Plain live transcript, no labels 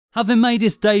Having made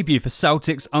his debut for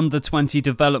Celtic's under-20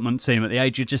 development team at the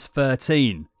age of just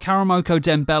 13, Karamoko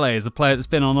Dembele is a player that's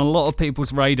been on a lot of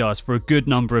people's radars for a good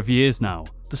number of years now,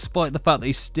 despite the fact that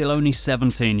he's still only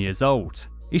 17 years old.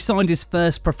 He signed his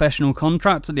first professional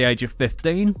contract at the age of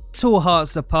 15, tore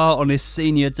hearts apart on his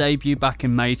senior debut back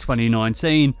in May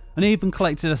 2019, and even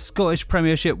collected a Scottish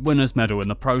Premiership winners medal in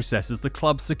the process as the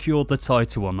club secured the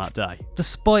title on that day.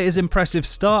 Despite his impressive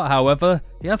start, however,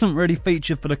 he hasn't really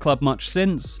featured for the club much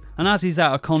since, and as he's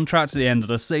out of contract at the end of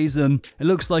the season, it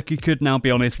looks like he could now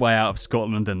be on his way out of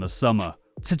Scotland in the summer.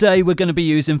 Today we're going to be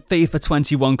using FIFA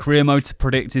 21 career mode to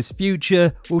predict his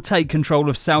future. We'll take control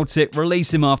of Celtic,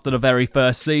 release him after the very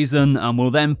first season, and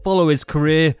we'll then follow his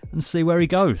career and see where he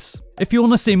goes. If you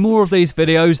want to see more of these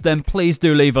videos, then please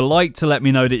do leave a like to let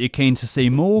me know that you're keen to see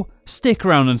more. Stick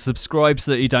around and subscribe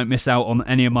so that you don't miss out on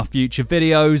any of my future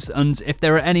videos, and if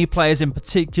there are any players in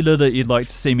particular that you'd like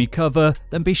to see me cover,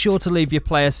 then be sure to leave your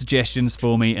player suggestions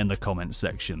for me in the comments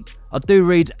section. I do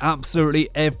read absolutely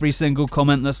every single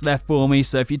comment that's left for me,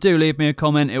 so if you do leave me a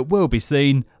comment, it will be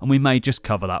seen, and we may just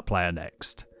cover that player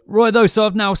next. Right though, so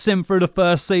I've now simmed through the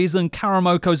first season.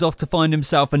 Karamoko's off to find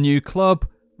himself a new club.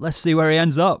 Let's see where he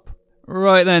ends up.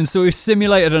 Right then, so we've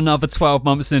simulated another 12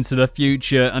 months into the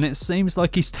future, and it seems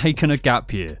like he's taken a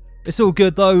gap year. It's all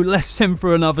good though, let's sim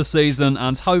for another season,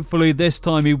 and hopefully this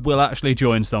time he will actually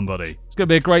join somebody. It's going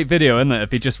to be a great video, isn't it, if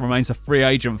he just remains a free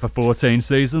agent for 14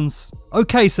 seasons?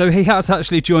 Okay, so he has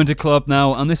actually joined a club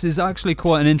now, and this is actually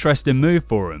quite an interesting move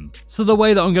for him. So the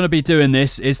way that I'm going to be doing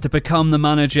this is to become the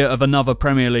manager of another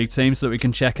Premier League team so that we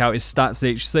can check out his stats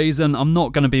each season. I'm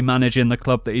not going to be managing the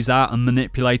club that he's at and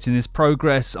manipulating his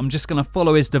progress. I'm just going to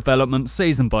follow his development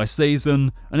season by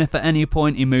season, and if at any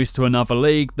point he moves to another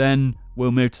league, then we'll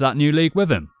move to that new league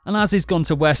with him. And as he's gone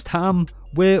to West Ham,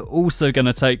 we're also going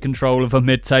to take control of a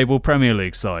mid-table Premier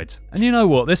League side. And you know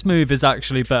what, this move is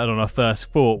actually better than I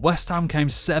first thought. West Ham came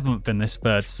 7th in this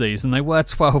third season. They were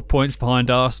 12 points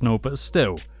behind Arsenal, but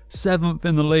still, 7th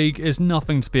in the league is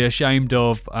nothing to be ashamed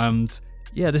of, and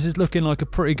yeah, this is looking like a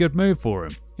pretty good move for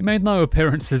him. He made no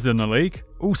appearances in the league,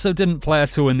 also didn't play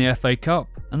at all in the FA Cup,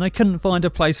 and they couldn't find a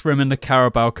place for him in the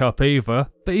Carabao Cup either,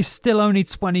 but he's still only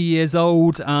 20 years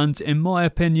old, and in my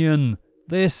opinion,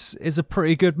 this is a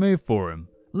pretty good move for him.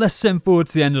 Let's sim forward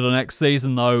to the end of the next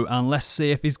season though, and let's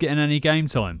see if he's getting any game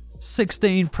time.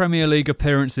 16 Premier League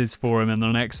appearances for him in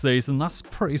the next season, that's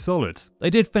pretty solid. They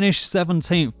did finish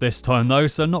 17th this time though,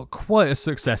 so not quite as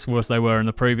successful as they were in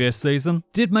the previous season.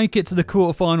 Did make it to the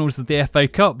quarterfinals of the FA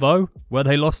Cup though, where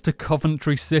they lost to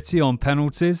Coventry City on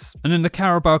penalties, and in the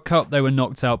Carabao Cup they were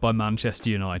knocked out by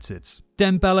Manchester United.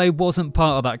 Dembele wasn't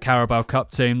part of that Carabao Cup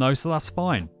team though, so that's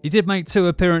fine. He did make 2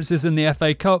 appearances in the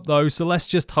FA Cup though, so let's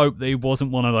just hope that he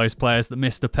wasn't one of those players that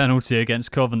missed a penalty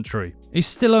against Coventry. He's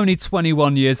still only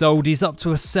 21 years old, he's up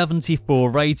to a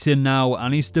 74 rating now,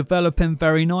 and he's developing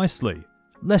very nicely.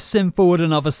 Let's sim forward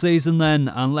another season then,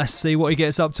 and let's see what he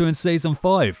gets up to in season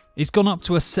 5. He's gone up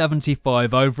to a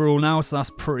 75 overall now, so that's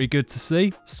pretty good to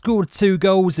see. Scored 2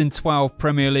 goals in 12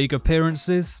 Premier League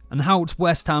appearances, and helped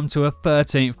West Ham to a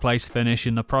 13th place finish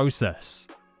in the process.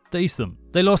 Decent.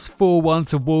 They lost 4-1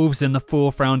 to Wolves in the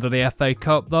 4th round of the FA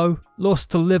Cup though.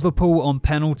 Lost to Liverpool on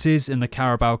penalties in the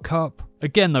Carabao Cup.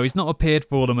 Again though, he's not appeared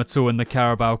for them at all in the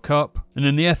Carabao Cup, and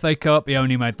in the FA Cup he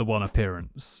only made the 1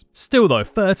 appearance. Still though,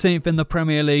 13th in the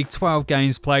Premier League, 12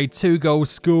 games played, 2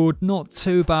 goals scored, not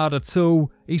too bad at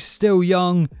all. He's still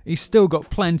young, he's still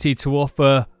got plenty to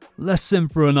offer. Let's sim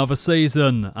for another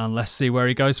season, and let's see where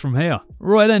he goes from here.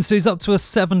 Right then, so he's up to a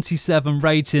 77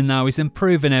 rating now, he's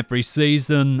improving every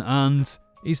season, and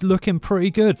he's looking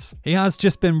pretty good. He has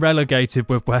just been relegated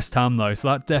with West Ham though, so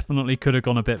that definitely could have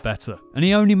gone a bit better. And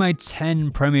he only made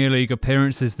 10 Premier League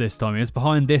appearances this time. He was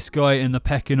behind this guy in the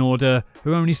pecking order,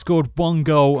 who only scored 1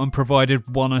 goal and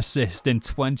provided 1 assist in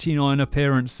 29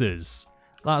 appearances.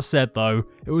 That said though,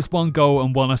 it was 1 goal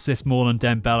and 1 assist more than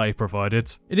Dembele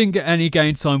provided. He didn't get any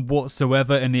game time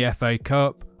whatsoever in the FA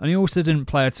Cup, and he also didn't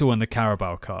play at all in the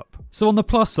Carabao Cup. So on the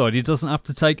plus side, he doesn't have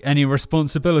to take any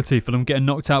responsibility for them getting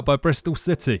knocked out by Bristol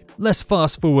City. Let's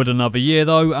fast forward another year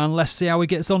though, and let's see how he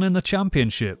gets on in the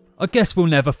Championship. I guess we'll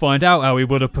never find out how he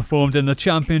would have performed in the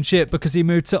Championship because he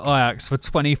moved to Ajax for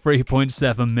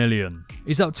 23.7 million.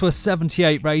 He's up to a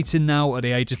 78 rating now at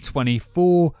the age of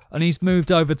 24, and he's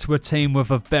moved over to a team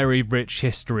with a very rich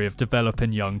history of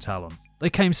developing young talent. They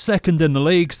came 2nd in the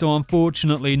league, so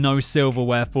unfortunately no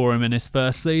silverware for him in his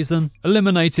first season.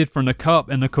 Eliminated from the Cup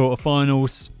in the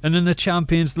quarterfinals, and in the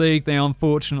Champions League they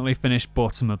unfortunately finished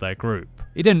bottom of their group.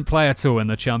 He didn't play at all in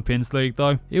the Champions League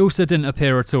though. He also didn't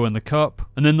appear at all in the Cup,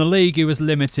 and in the league he was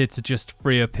limited to just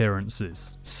 3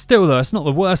 appearances. Still though, it's not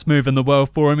the worst move in the world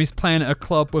for him. He's playing at a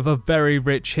club with a very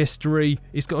rich history.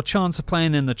 He's got a chance of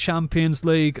playing in the Champions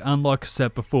League, and like I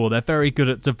said before, they're very good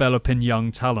at developing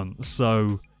young talent,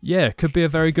 so yeah, could be a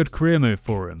very good career move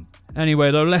for him.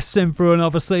 Anyway though, let's sim through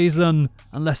another season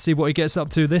and let's see what he gets up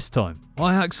to this time.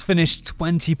 Ajax finished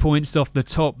 20 points off the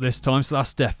top this time, so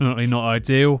that's definitely not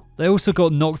ideal. They also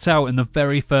got knocked out in the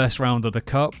very first round of the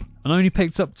Cup and only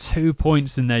picked up 2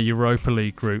 points in their Europa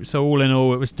League group, so all in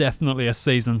all it was definitely a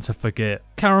season to forget.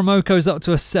 Karamoko's up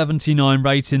to a 79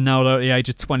 rating now though at the age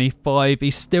of 25.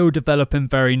 He's still developing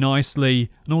very nicely,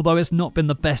 and although it's not been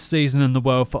the best season in the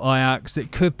world for Ajax,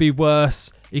 it could be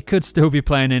worse. He could still be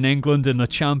playing in England in the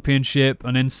Championship,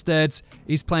 and instead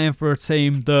he's playing for a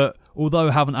team that, although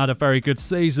haven't had a very good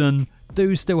season,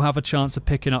 do still have a chance of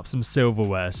picking up some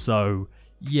silverware, so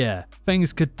yeah,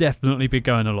 things could definitely be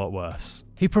going a lot worse.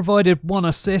 He provided 1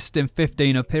 assist in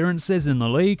 15 appearances in the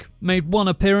league, made 1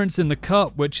 appearance in the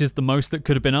Cup, which is the most that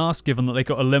could have been asked given that they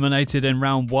got eliminated in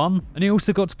round 1, and he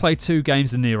also got to play 2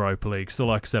 games in the Europa League, so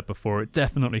like I said before, it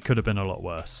definitely could have been a lot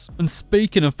worse. And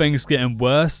speaking of things getting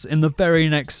worse, in the very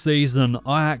next season,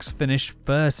 Ajax finished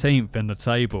 13th in the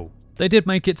table. They did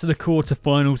make it to the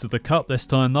quarter-finals of the Cup this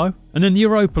time though, and in the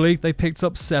Europa League they picked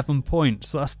up 7 points,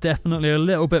 so that's definitely a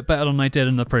little bit better than they did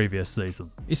in the previous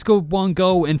season. He scored 1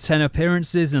 goal in 10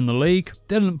 appearances in the league,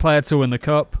 didn't play at all in the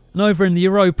Cup, and over in the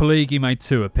Europa League he made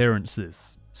 2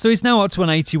 appearances. So he's now up to an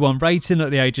 81 rating at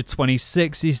the age of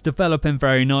 26, he's developing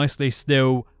very nicely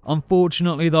still.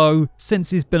 Unfortunately though,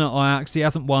 since he's been at Ajax he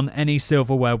hasn't won any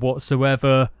silverware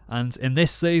whatsoever, and in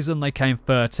this season they came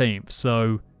 13th,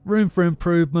 so room for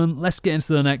improvement. Let's get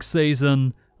into the next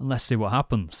season and let's see what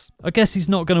happens. I guess he's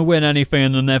not going to win anything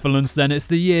in the Netherlands then. It's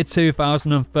the year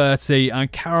 2030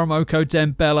 and Karamoko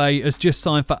Dembele has just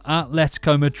signed for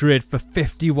Atletico Madrid for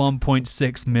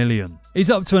 51.6 million.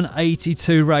 He's up to an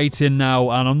 82 rating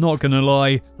now, and I'm not going to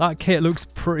lie, that kit looks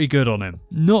pretty good on him.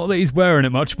 Not that he's wearing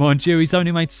it much, mind you, he's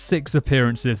only made 6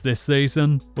 appearances this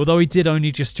season, although he did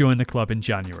only just join the club in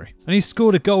January. And he's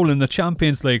scored a goal in the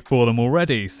Champions League for them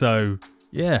already, so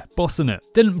yeah, bossing it.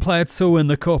 Didn't play at all in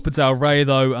the Copa del Rey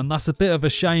though, and that's a bit of a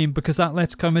shame because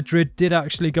Atletico Madrid did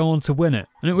actually go on to win it.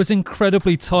 And it was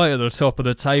incredibly tight at the top of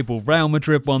the table. Real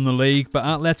Madrid won the league, but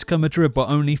Atletico Madrid were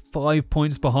only 5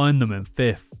 points behind them in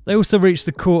 5th. They also reached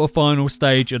the quarter-final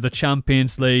stage of the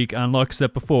Champions League, and like I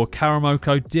said before,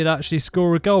 Karamoko did actually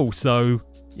score a goal, so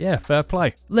yeah, fair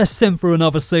play. Let's sim through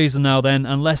another season now then,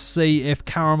 and let's see if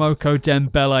Karamoko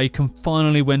Dembele can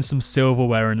finally win some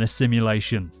silverware in this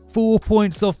simulation. 4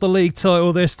 points off the league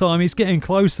title this time, he's getting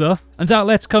closer. And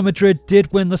Atletico Madrid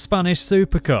did win the Spanish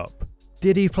Super Cup.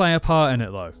 Did he play a part in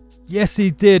it though? Yes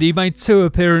he did, he made 2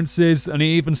 appearances and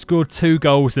he even scored 2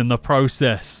 goals in the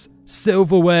process.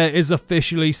 Silverware is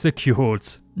officially secured.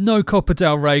 No Copa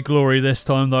del Rey glory this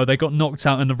time though, they got knocked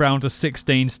out in the round of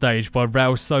 16 stage by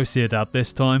Real Sociedad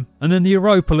this time. And in the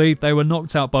Europa League they were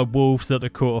knocked out by Wolves at the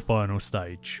quarter-final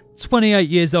stage. 28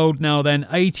 years old now then,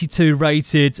 82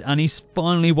 rated, and he's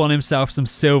finally won himself some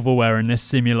silverware in this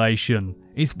simulation.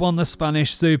 He's won the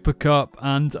Spanish Super Cup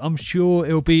and I'm sure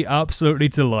he'll be absolutely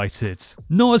delighted.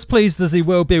 Not as pleased as he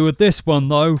will be with this one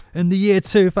though. In the year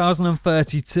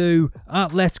 2032,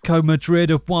 Atletico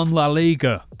Madrid have won La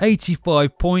Liga.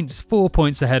 85 points, 4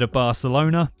 points ahead of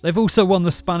Barcelona. They've also won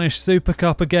the Spanish Super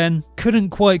Cup again. Couldn't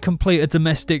quite complete a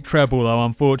domestic treble though,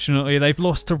 unfortunately. They've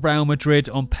lost to Real Madrid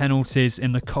on penalties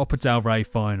in the Copa del Rey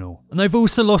final. And they've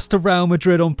also lost to Real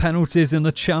Madrid on penalties in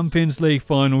the Champions League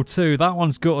final too. That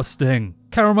one's got a sting.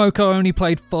 Karamoko only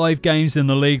played 5 games in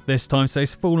the league this time, so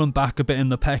he's fallen back a bit in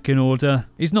the pecking order.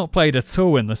 He's not played at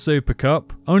all in the Super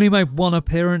Cup. Only made 1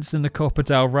 appearance in the Copa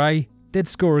del Rey. Did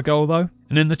score a goal though.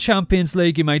 And in the Champions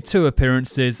League he made 2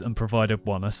 appearances and provided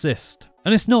 1 assist.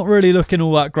 And it's not really looking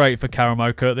all that great for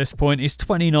Karamoko at this point. He's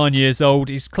 29 years old,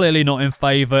 he's clearly not in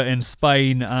favour in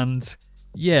Spain, and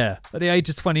yeah, at the age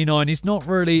of 29 he's not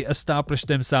really established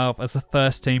himself as a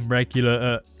first team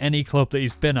regular at any club that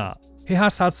he's been at. He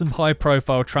has had some high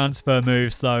profile transfer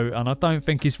moves though, and I don't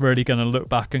think he's really going to look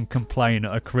back and complain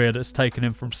at a career that's taken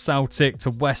him from Celtic to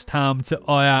West Ham to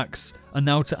Ajax and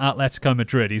now to Atletico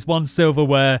Madrid. He's won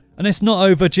silverware and it's not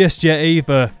over just yet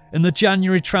either. In the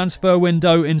January transfer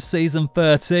window in season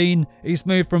 13, he's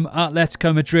moved from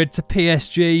Atletico Madrid to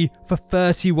PSG for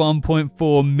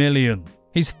 31.4 million.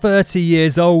 He's 30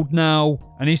 years old now,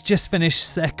 and he's just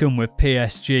finished 2nd with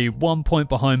PSG, 1 point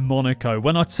behind Monaco.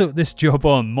 When I took this job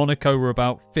on, Monaco were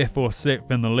about 5th or 6th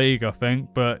in the league, I think.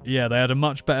 But yeah, they had a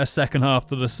much better second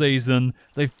half of the season.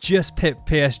 They've just pipped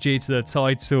PSG to the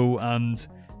title, and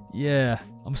Yeah,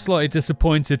 I'm slightly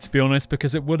disappointed to be honest,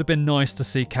 because it would have been nice to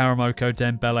see Karamoko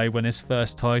Dembele win his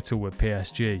first title with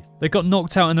PSG. They got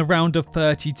knocked out in the round of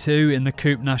 32 in the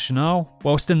Coupe Nationale,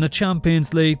 whilst in the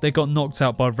Champions League they got knocked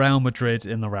out by Real Madrid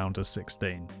in the round of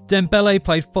 16. Dembele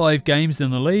played 5 games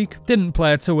in the league, didn't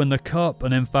play at all in the Cup,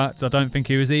 and in fact I don't think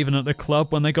he was even at the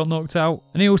club when they got knocked out,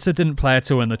 and he also didn't play at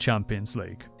all in the Champions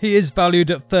League. He is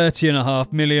valued at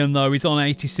 30.5 million though, he's on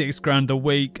 86 grand a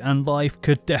week, and life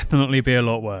could definitely be a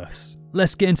lot worse.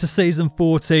 Let's get into season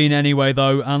 14 anyway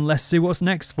though, and let's see what's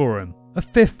next for him. A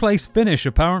 5th place finish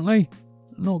apparently.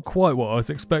 Not quite what I was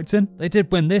expecting. They did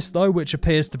win this though, which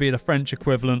appears to be the French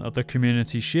equivalent of the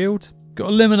Community Shield. Got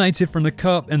eliminated from the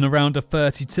Cup in the round of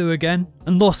 32 again,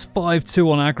 and lost 5-2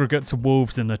 on aggregate to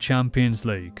Wolves in the Champions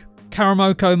League.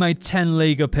 Karamoko made 10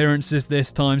 league appearances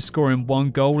this time, scoring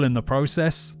 1 goal in the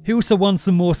process. He also won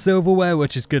some more silverware,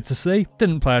 which is good to see.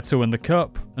 Didn't play at all in the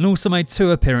Cup, and also made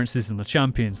 2 appearances in the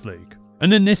Champions League.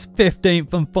 And in this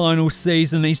 15th and final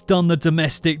season, he's done the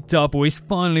domestic double. He's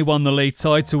finally won the league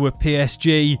title with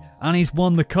PSG, and he's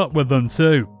won the Cup with them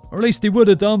too. Or at least he would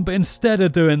have done, but instead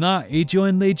of doing that, he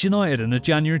joined Leeds United in the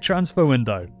January transfer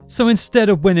window. So instead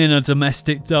of winning a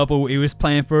domestic double, he was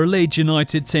playing for a Leeds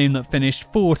United team that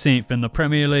finished 14th in the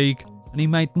Premier League, and he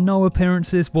made no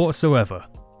appearances whatsoever.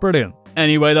 Brilliant.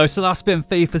 Anyway though, so that's been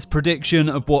FIFA's prediction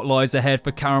of what lies ahead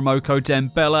for Karamoko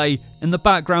Dembele. In the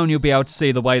background you'll be able to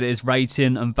see the way that his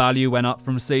rating and value went up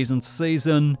from season to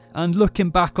season, and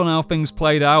looking back on how things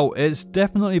played out, it's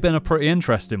definitely been a pretty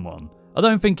interesting one. I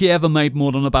don't think he ever made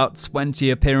more than about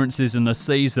 20 appearances in a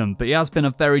season, but he has been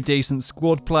a very decent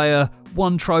squad player,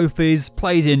 won trophies,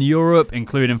 played in Europe,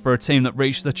 including for a team that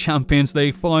reached the Champions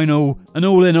League final, and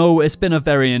all in all, it's been a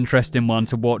very interesting one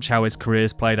to watch how his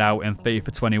career's played out in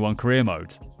FIFA 21 career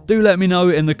mode. Do let me know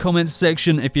in the comments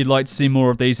section if you'd like to see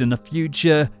more of these in the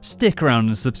future. Stick around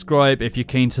and subscribe if you're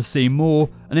keen to see more.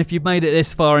 And if you've made it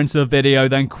this far into the video,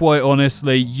 then quite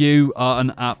honestly, you are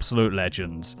an absolute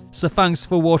legend. So thanks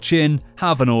for watching,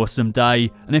 have an awesome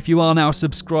day, and if you are now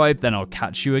subscribed, then I'll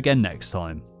catch you again next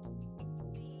time.